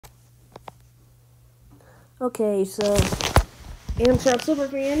Okay, so Amstrad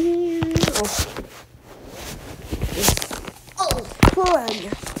Superman here. Plug.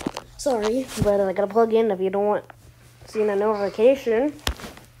 Sorry, but I gotta plug in if you don't want seeing a notification.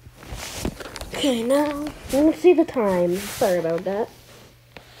 Okay, now let's see the time. Sorry about that.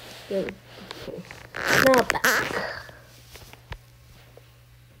 Okay. Now back.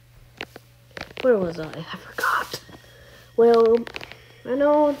 Where was I? I forgot. Well, I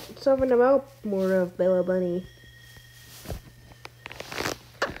know something about more of Bella Bunny.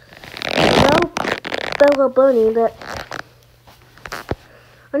 About Bella Bunny, that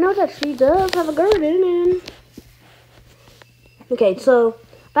I know that she does have a garden, and okay, so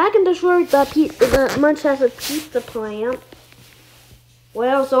back in the short, the Munch has a pizza plant.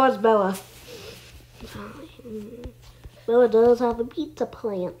 Well, so has Bella. Bella does have a pizza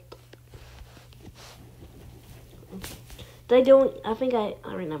plant. They don't. I think I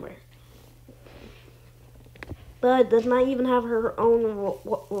remember. Bella does not even have her own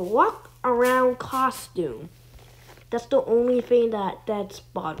walk around costume. That's the only thing that's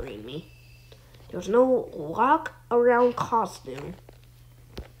bothering me. There's no walk around costume.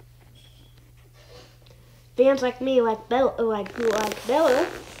 Fans like me, like Bella,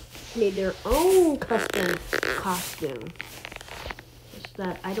 made their own custom costume. It's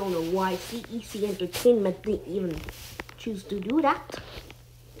that I don't know why CEC Entertainment didn't even choose to do that.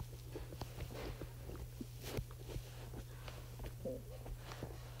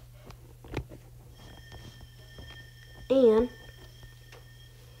 And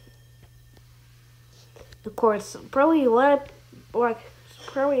of course, probably a lot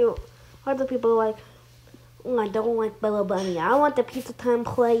of people like, oh, I don't like Bella Bunny. I want the Pizza Time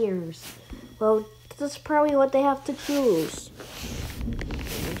players. Well, this is probably what they have to choose.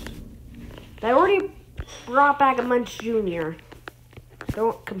 They already brought back a Munch Jr.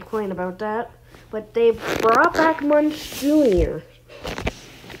 Don't complain about that. But they brought back Munch Jr.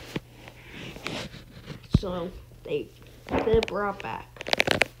 So they brought back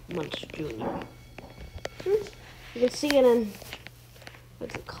Munch Jr. You can see it in,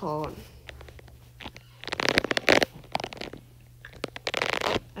 what's it called?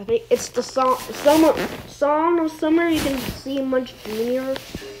 I think it's the song of Summer. You can see Munch Jr.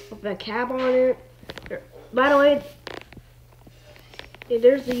 with a cap on it. By the way,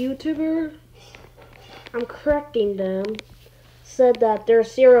 there's a YouTuber, I'm correcting them, said that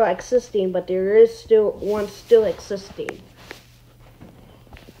there's 0 existing, but there is still one still existing.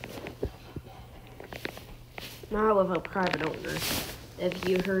 Not with a private owner. If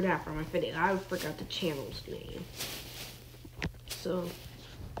you heard that from my video, I forgot the channel's name. So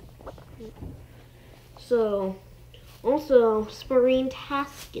also Smarine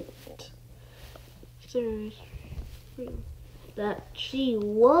Taskett. That she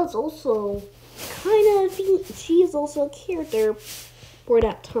was also she's also a character for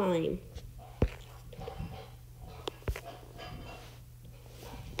that time.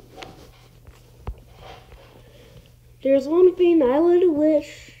 There's one thing I would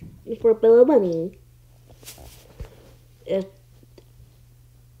wish for Bella Bunny. If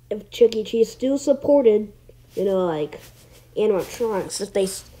Chuck E. Cheese still supported, like animatronics, if they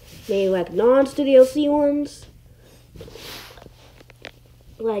made like non-Studio C ones,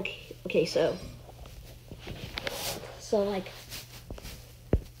 like, okay, so like,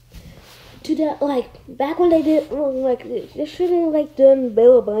 to that, like, back when they did, like, they should have, like, done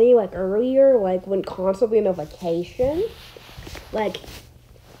Bella Bunny, like, earlier, like, when constantly on vacation, like,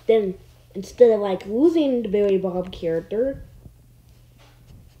 then, instead of, like, losing the Billy Bob character,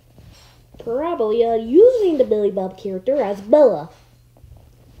 probably, using the Billy Bob character as Bella.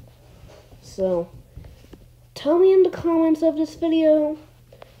 So, tell me in the comments of this video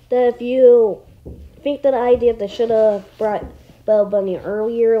that if you think that idea they should have brought Bella Bunny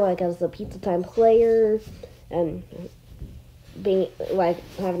earlier, like as the Pizza Time player, and being like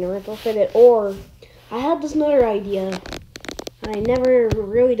having a retrofitted, or I had this another idea. I never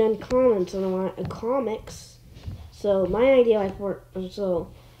really done comments on comics, so my idea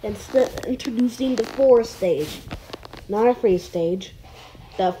instead introducing the 4 stage, not a 3 stage,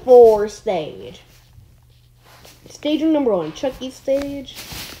 the 4 stage. Stage number 1, Chucky stage.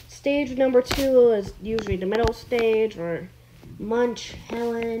 Stage number 2 is usually the middle stage, or Munch,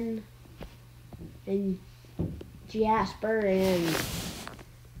 Helen, and Jasper, and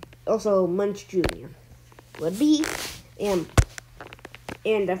also Munch Jr. would be. And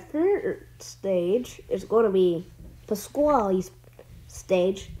the 3rd stage is going to be Pasquale's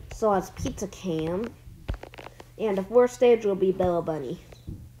stage, so it's Pizza Cam. And the 4th stage will be Bella Bunny.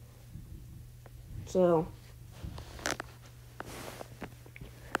 So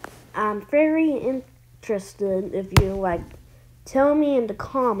I'm very interested if you like tell me in the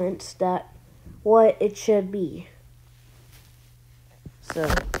comments that what it should be. So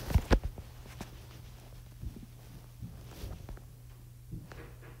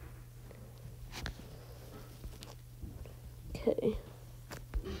okay.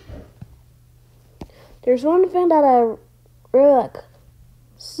 There's one thing that I really like.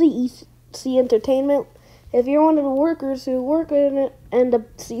 CEC Entertainment. If you're one of the workers who work in the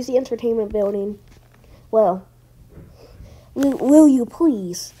CEC Entertainment building, well, will you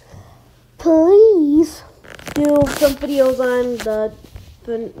please do some videos on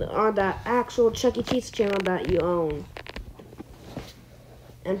the actual Chuck E. Cheese channel that you own,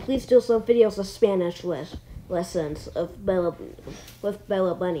 and please do some videos of Spanish lessons with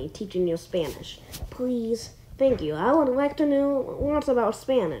Bella Bunny teaching you Spanish. Please, thank you. I would like to know lots about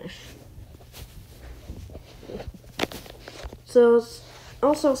Spanish. So,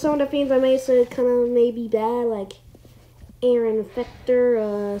 also some of the things I may say kind of may be bad, like Aaron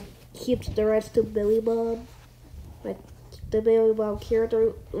Fector keeps the rights to Billy Bob, like the Billy Bob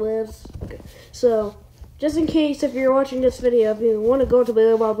character lives. Okay. So, just in case if you're watching this video, if you want to go to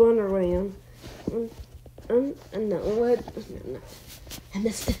Billy Bob Wonderland, I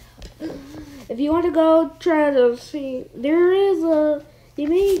missed it. If you want to go try to see, you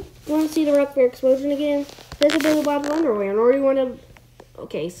may want to see the Rock Fair explosion again. Visit Billy Bob's Wonderland, or you want to,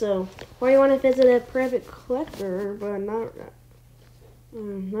 or you want to visit a private collector, but not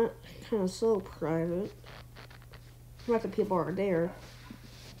kind of so private. Lots of people are there.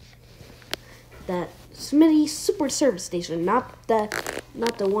 That Smitty Super Service Station, not the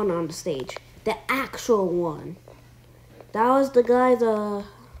one on the stage, the actual one. That was the guy's, I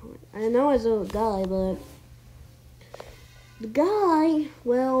know it's a guy, but the guy,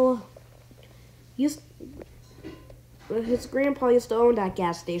 well, his grandpa used to own that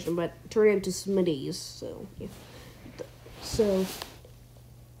gas station, but turned it into Smitty's, so, yeah. So,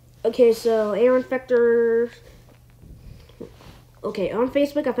 okay, so Aaron Fector, okay, on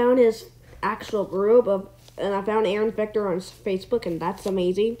Facebook I found his actual group, and I found Aaron Fector on Facebook, and that's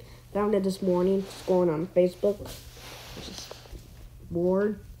amazing. Found it this morning, going on Facebook. Just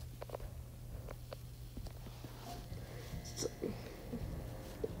bored.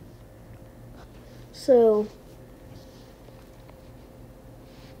 So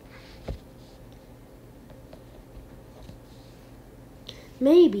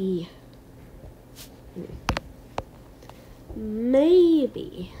maybe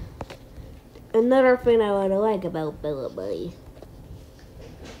another thing I would like about Bella Bunny.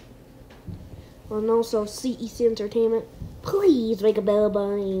 And also CEC Entertainment, please make a Bella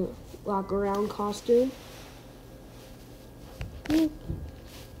Bunny walk around costume.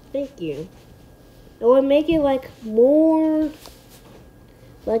 Thank you. It would make it like more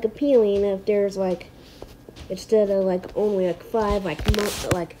like appealing if there's like, instead of like only like 5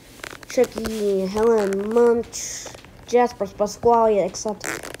 like Chucky, Helen Munch, Jasper Pasquale, except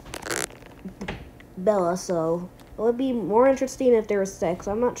Bella. So it would be more interesting if there was 6.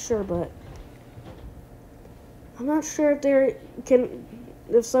 I'm not sure, but I'm not sure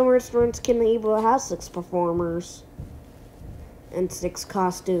if some restaurants can able to have 6 performers and 6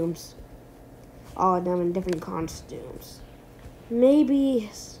 costumes, all of them in different costumes. Maybe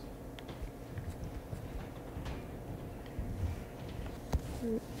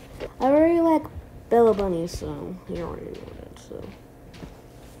I really like Bella Bunny, so you already know that. So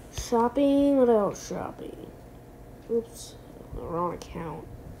shopping, what else? Shopping. Oops, wrong account.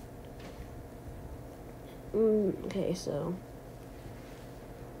 Okay, so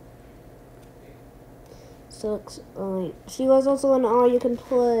she was also an All You Can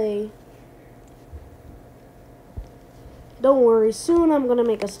Play. Don't worry, soon I'm gonna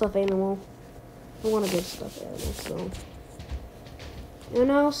make a stuffed animal. I want a good stuffed animal, so.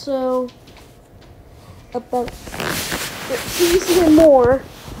 And also about CEC and more.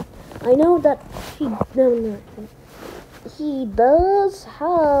 I know that he does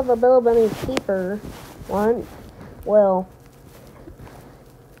have a Bella Bunny paper one. Well,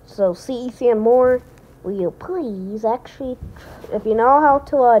 so CEC and more, will you please actually, if you know how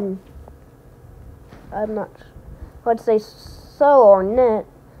to I'm not sure. Let's say sew or knit,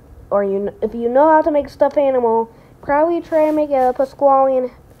 or if you know how to make a stuffed animal, probably try to make a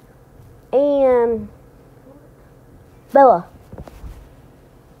Pasquale and Bella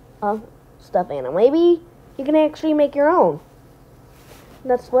stuffed animal. Maybe you can actually make your own.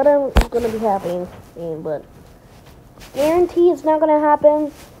 That's what I'm gonna be happening, but guarantee it's not gonna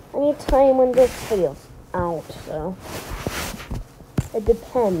happen anytime when this video's out. So it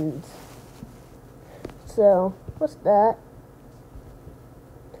depends. So what's that?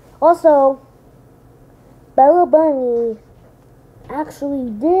 Also, Bella Bunny actually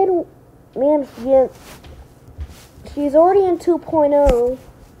did manage to get. She's already in 2.0.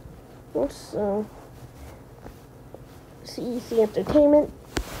 So, CEC Entertainment.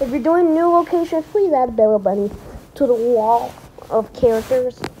 If you're doing new locations, please add Bella Bunny to the wall of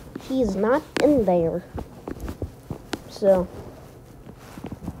characters. She's not in there. So,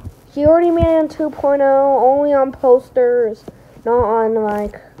 she already made it in 2.0, only on posters, not on,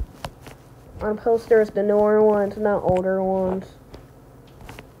 on posters, the newer ones, not older ones.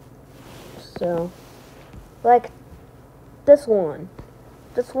 So, like, this one.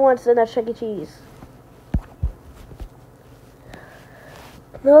 This one's in a Chuck E. Cheese.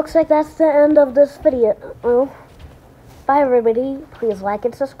 It looks like that's the end of this video. Bye everybody. Please like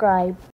and subscribe.